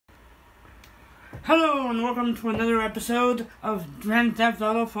Hello and welcome to another episode of Grand Theft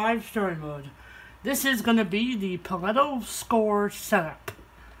Auto 5 Story Mode. This is going to be the Paleto score setup.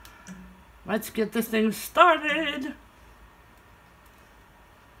 Let's get this thing started.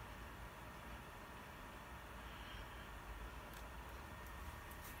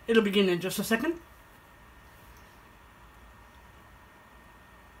 It'll begin in just a second.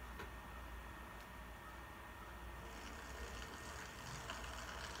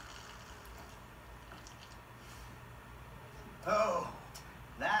 Oh,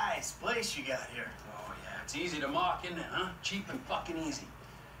 nice place you got here. Oh, yeah, it's easy to mock, isn't it, huh? Cheap and fucking easy.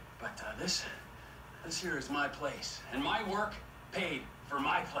 But this here is my place, and my work paid for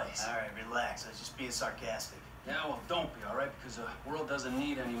my place. All right, relax. I was just being sarcastic. Yeah, well, don't be, all right? Because the world doesn't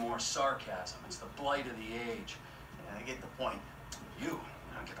need any more sarcasm. It's the blight of the age. Yeah, I get the point. You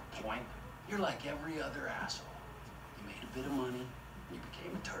don't get the point. You're like every other asshole. You made a bit of money, you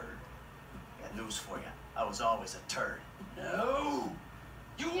became a turd. I got news for you. I was always a turd. No!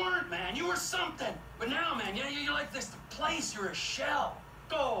 You weren't, man. You were something. But now, man, you're like this place. You're a shell.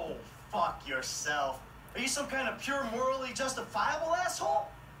 Go fuck yourself. Are you some kind of pure morally justifiable asshole?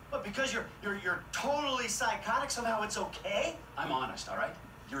 But because you're totally psychotic, somehow it's okay? I'm honest, all right?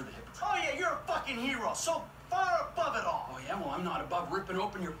 You're the hypocrite. Oh yeah, you're a fucking hero. So far above it all. Oh, yeah? Well, I'm not above ripping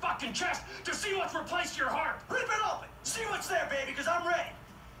open your fucking chest to see what's replaced your heart. Rip it open. See what's there, baby, because I'm ready.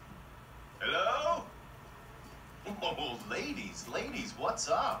 Hello? Oh, ladies, what's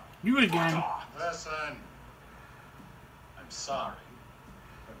up? You again. Listen, I'm sorry,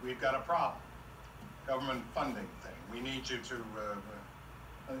 but we've got a problem. Government funding thing. We need you to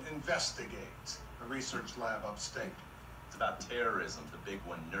investigate a research lab upstate. It's about terrorism, the big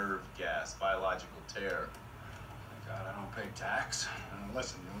one, nerve gas, biological terror. Thank God I don't pay tax.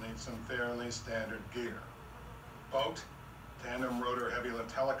 Listen, you'll need some fairly standard gear. Boat, tandem rotor heavy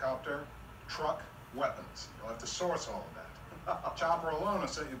lift helicopter, truck, weapons. You'll have to source all of that. Chopper alone will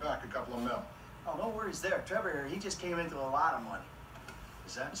set you back a couple of mil. Oh, no worries there. Trevor here, he just came into a lot of money.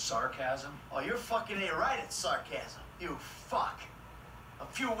 Is that sarcasm? Oh, you're fucking ain't right at sarcasm. You fuck. A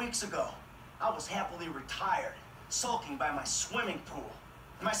few weeks ago, I was happily retired, sulking by my swimming pool.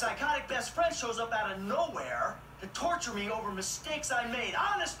 And my psychotic best friend shows up out of nowhere to torture me over mistakes I made,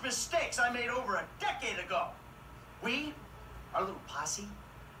 honest mistakes I made over a decade ago. We, our little posse,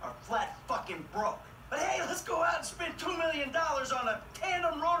 are flat fucking broke. But hey, let's go out and spend $2 million on a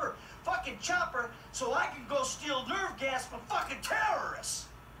tandem rotor fucking chopper so I can go steal nerve gas from fucking terrorists.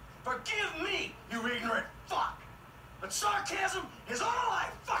 Forgive me, you ignorant fuck. But sarcasm is all I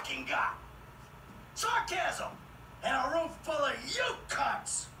fucking got. Sarcasm and a room full of you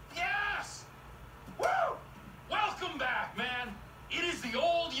cunts. Yes! Woo! Welcome back, man. It is the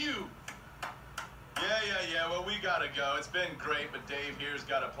old you. Yeah, well, we gotta go. It's been great, but Dave here's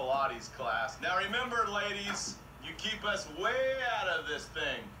got a Pilates class. Now remember, ladies, you keep us way out of this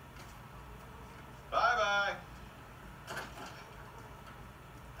thing. Bye-bye.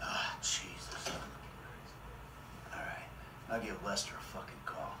 Ah, Jesus. All right, I'll give Lester a fucking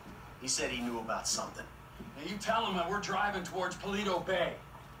call. He said he knew about something. Now you tell him that we're driving towards Paleto Bay.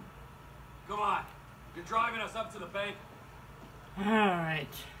 Come on. You're driving us up to the bank. Alright.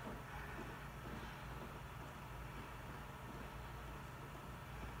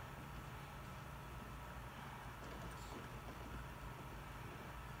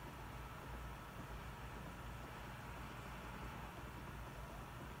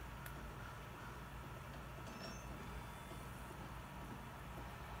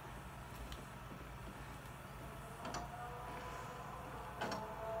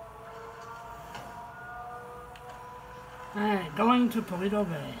 Alright, going to Paleto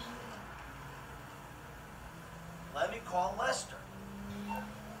Bay. Let me call Lester.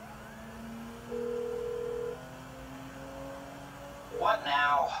 What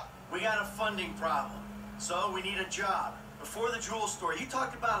now? We got a funding problem, so we need a job. Before the jewel store, you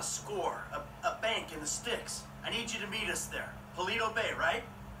talked about a score, a bank in the sticks. I need you to meet us there. Paleto Bay, right?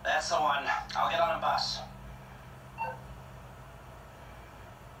 That's the one. I'll get on a bus.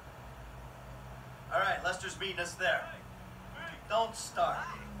 All right, Lester's meeting us there. Don't start.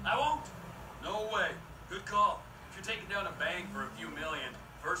 I won't. No way. Good call. If you're taking down a bank for a few million,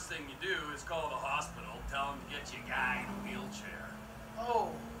 first thing you do is call the hospital, tell them to get you a guy in a wheelchair.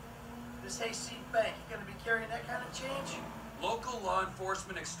 Oh, this hayseed bank, you gonna be carrying that kind of change? Local law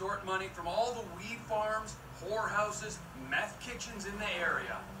enforcement extort money from all the weed farms, whorehouses, meth kitchens in the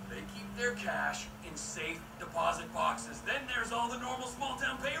area. They keep their cash in safe deposit boxes. Then there's all the normal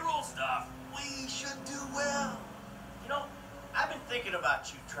small-town payroll stuff. We should do well. You know, I've been thinking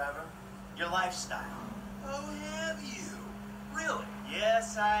about you, Trevor. Your lifestyle. Oh, have you? Really?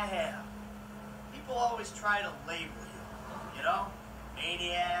 Yes, I have. people always try to label you. You know?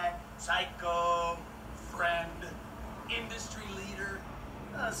 Maniac, psycho, Friend, industry leader.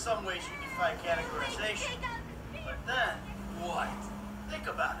 in some ways you defy categorization. But then, What? think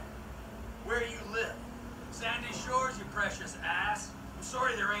about it. Where you live. Sandy Shores, you precious ass. I'm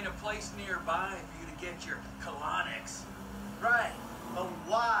sorry there ain't a place nearby for you to get your colonics. Right. But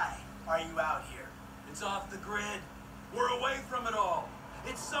why are you out here? It's off the grid. We're away from it all.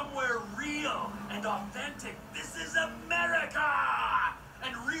 It's somewhere real and authentic. This is America!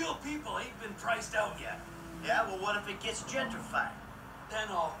 And real people ain't been priced out yet. Yeah, well, what if it gets gentrified? Then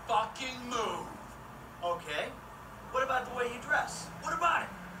I'll fucking move. Okay. What about the way you dress? What about it?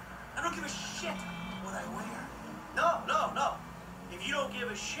 I don't give a shit what I wear. No. If you don't give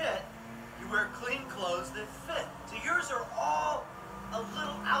a shit, you wear clean clothes that fit. So yours are all a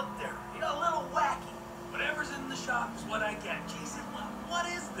little out there, you know, a little wacky. Whatever's in the shop is what I get. Jesus, what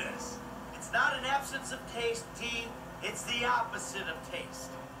is this? It's not an absence of taste, T. It's the opposite of taste.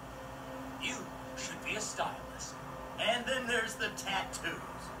 You should be a stylist. And then there's the tattoos,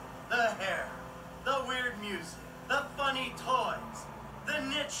 the hair, the weird music, the funny toys, the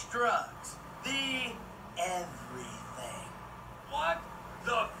niche drugs, the everything. What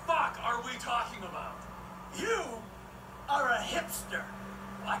the fuck are we talking about? You are a hipster.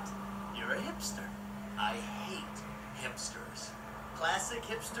 What? You're a hipster. I hate hipsters. Classic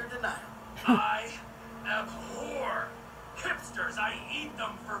hipster denial. I abhor hipsters. I eat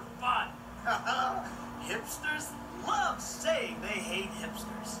them for fun. Hipsters love saying they hate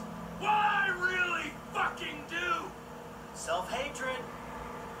hipsters. What I really fucking do? Self-hatred.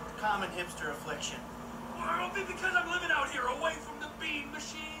 Common hipster affliction. Or it'll be because I'm living out here away from the bean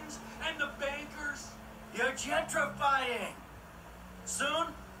machines and the bankers. You're gentrifying. Soon,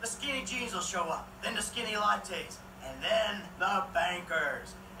 the skinny jeans will show up, then the skinny lattes, and then the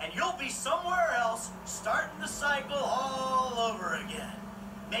bankers. And you'll be somewhere else, starting the cycle all over again.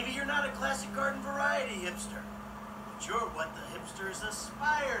 Maybe you're not a classic garden variety hipster, but you're what the hipsters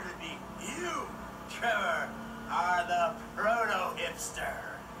aspire to be. You, Trevor, are the proto-hipster.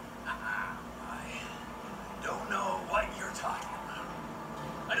 I don't know what you're talking about.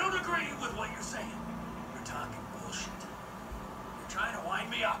 I don't agree with what you're saying. You're talking bullshit. You're trying to wind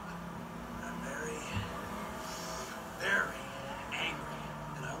me up. I'm very, very angry,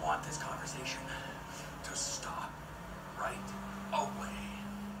 and I want this conversation to stop right away.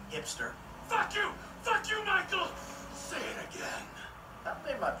 Hipster. Fuck you! Fuck you, Michael! Say it again. I've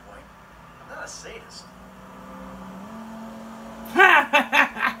made my point. I'm not a sadist.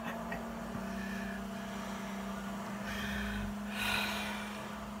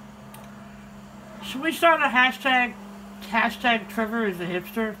 Should we start a hashtag? Hashtag Trevor is a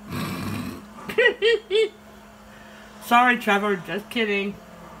hipster? Sorry, Trevor. Just kidding.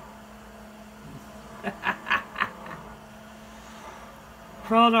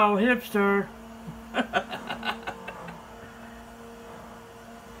 Proto hipster.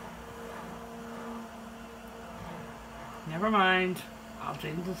 Never mind. I'll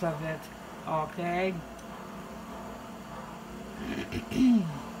change the subject. Okay.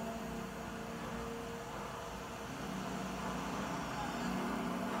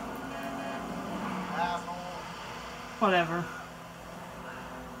 Whatever.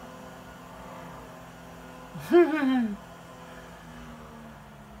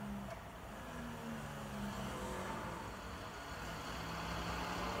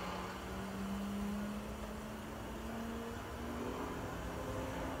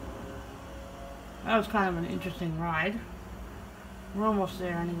 That was kind of an interesting ride. We're almost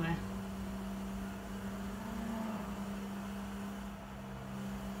there anyway.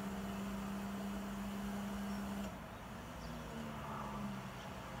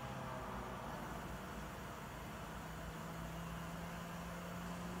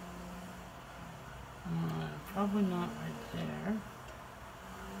 Probably not right there.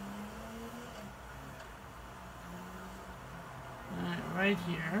 Right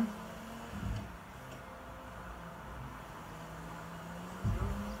here.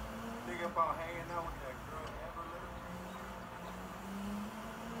 Think about hanging out with that girl ever lived?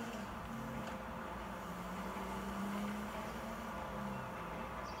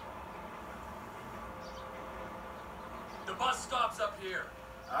 The bus stops up here.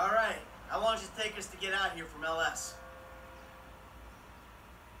 All right. How long does it take us to get out here from LS?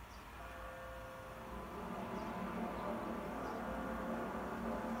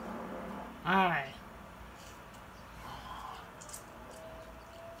 Alright.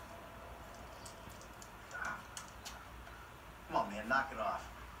 Come on, man. Knock it off.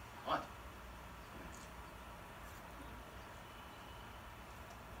 Come on.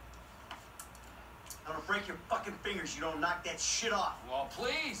 I'm gonna break your fucking fingers. You don't knock that shit off. Well,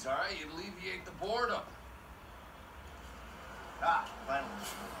 please, all right? You'd alleviate the boredom. Ah, finally.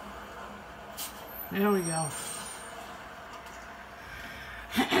 There we go.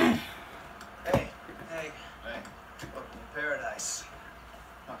 Hey. Hey. Hey. Welcome to paradise.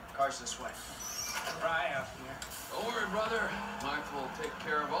 Oh, car's this way. Dry out here. Don't worry, brother. Mike will take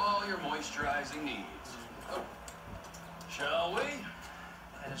care of all your moisturizing needs. Oh. Shall we?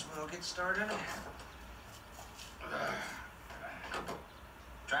 Might as well get started.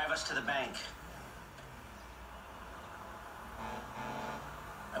 Drive us to the bank.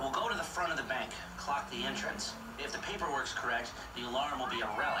 And we'll go to the front of the bank, clock the entrance. If the paperwork's correct, the alarm will be a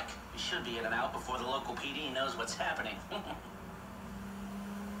relic. We should be in and out before the local PD knows what's happening.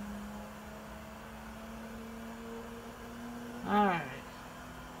 Alright.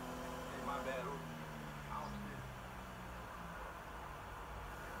 Hey, my bad.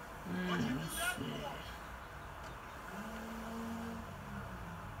 Let's see.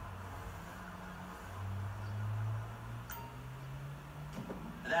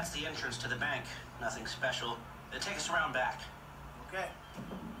 That's the entrance to the bank. Nothing special. Take us around back. Okay.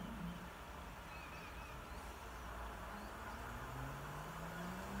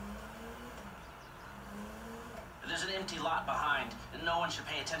 There's an empty lot behind, and no one should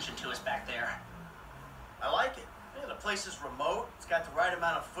pay attention to us back there. I like it. Yeah, the place is remote. It's got the right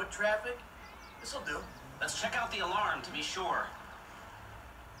amount of foot traffic. This'll do. Let's check out the alarm to be sure.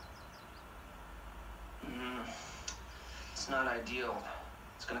 It's not ideal.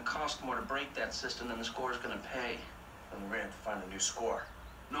 It's gonna cost more to break that system than the score's gonna pay. And we're gonna have to find a new score.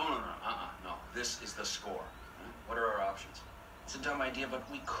 No. This is the score. What are our options? It's a dumb idea, but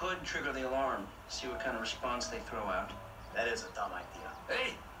we could trigger the alarm. See what kind of response they throw out. That is a dumb idea.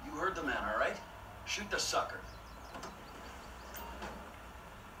 Hey, you heard the man, all right? Shoot the sucker.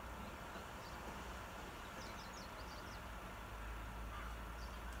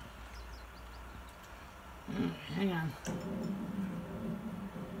 Hang on.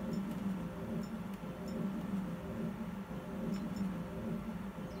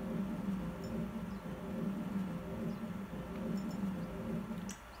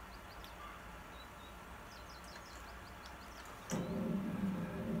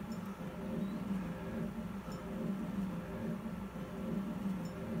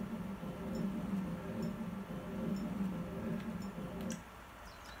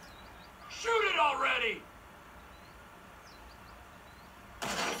 Shoot it already!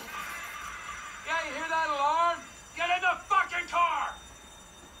 Yeah, you hear that alarm? Get in the fucking car!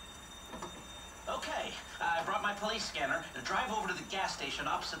 Okay, I brought my police scanner. Drive over to the gas station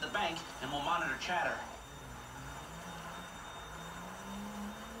opposite the bank, and we'll monitor chatter.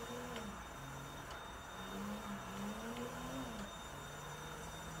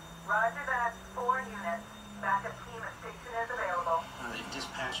 Roger that. 4 units. Backup team at station is available. They've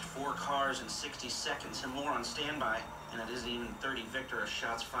dispatched 4 cars in 60 seconds and more on standby. And it isn't even 30 Victor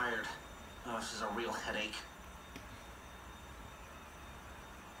shots fired. Oh, this is a real headache.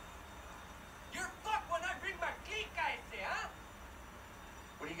 You're fucked when I bring my geek guys there, huh?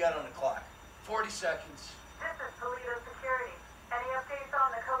 What do you got on the clock? 40 seconds. This is Paleto Security. Any updates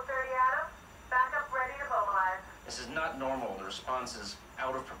on the Code 30 Adam? Backup ready to mobilize. This is not normal. The response is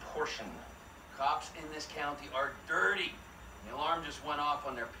out of proportion. Cops in this county are dirty. The alarm just went off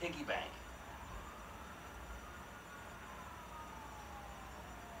on their piggy bank.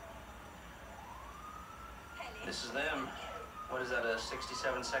 This is them. What is that, a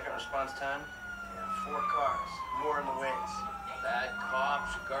 67-second response time? Yeah, 4 cars. More in the wings. Bad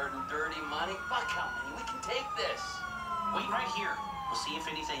cops guarding dirty money. Fuck how many? We can take this. Wait right here. We'll see if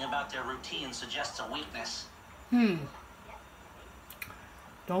anything about their routine suggests a weakness. Don't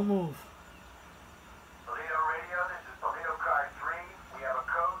move. Paleto Radio, this is Paleto Car 3. We have a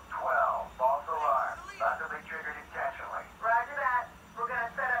code 12, false alarm. Possibly triggered intentionally. Roger that. We're gonna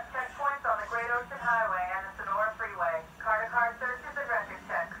set up checkpoints on the Great Ocean Highway and the Sonora Freeway. Car-to-car searches and record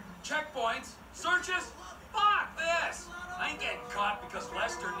checks. Checkpoints? Searches? Fuck this! I ain't getting caught because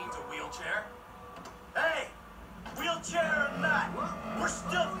Lester needs a wheelchair. Hey! Wheelchair or not, we're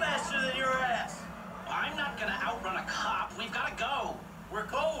still faster than your ass. I'm not gonna outrun a cop. We've gotta go. We're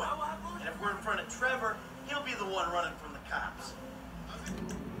going. And if we're in front of Trevor, he'll be the one running from the cops.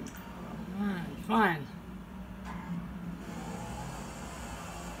 Alright, fine.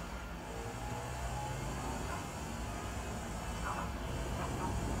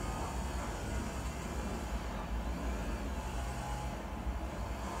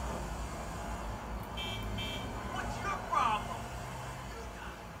 What's your problem?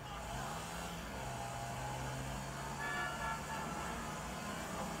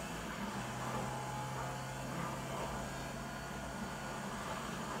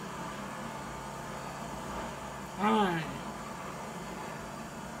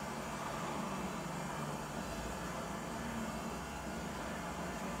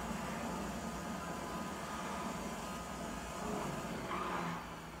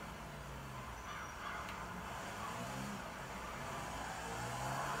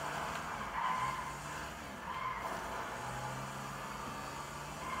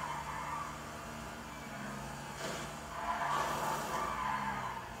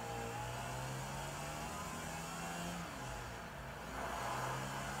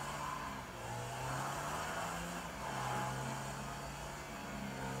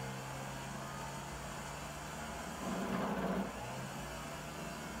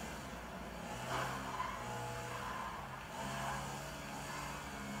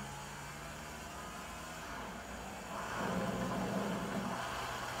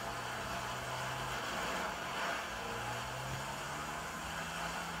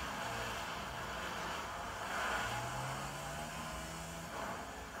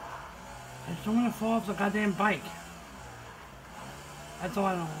 don't want to fall off the goddamn bike. That's all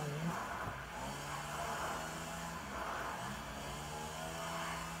I don't want to do.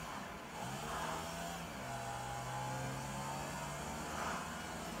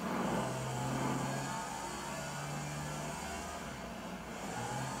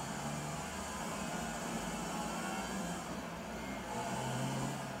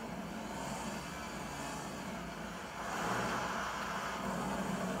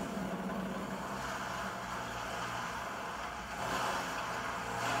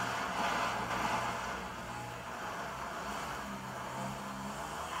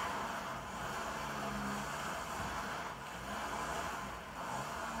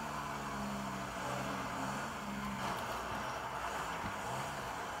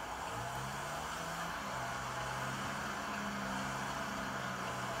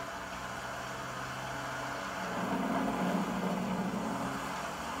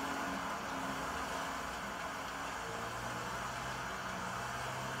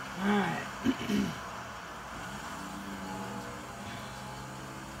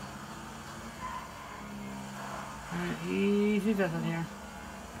 Alright, easy does it here.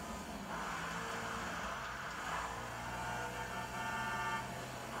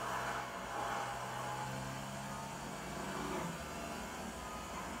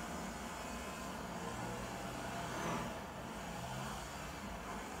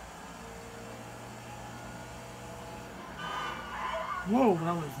 Whoa,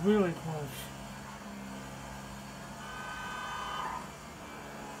 that was really close.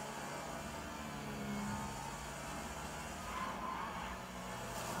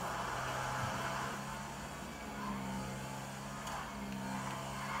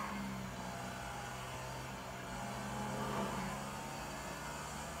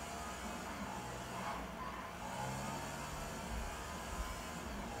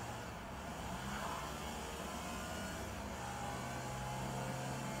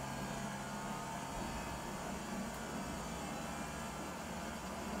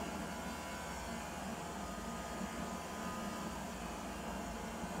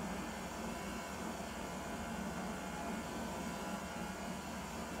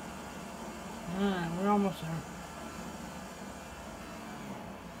 Alright, we're almost there.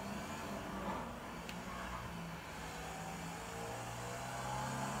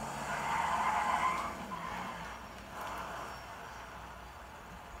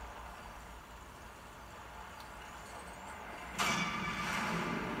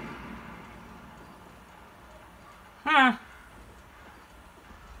 Huh.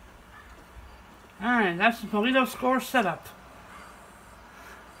 Alright, that's the Paleto score setup.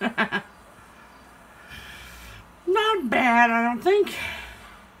 Not bad, I don't think.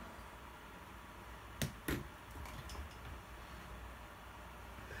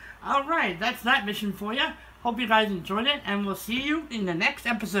 Alright, that's that mission for you. Hope you guys enjoyed it, and we'll see you in the next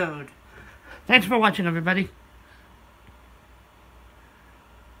episode. Thanks for watching, everybody.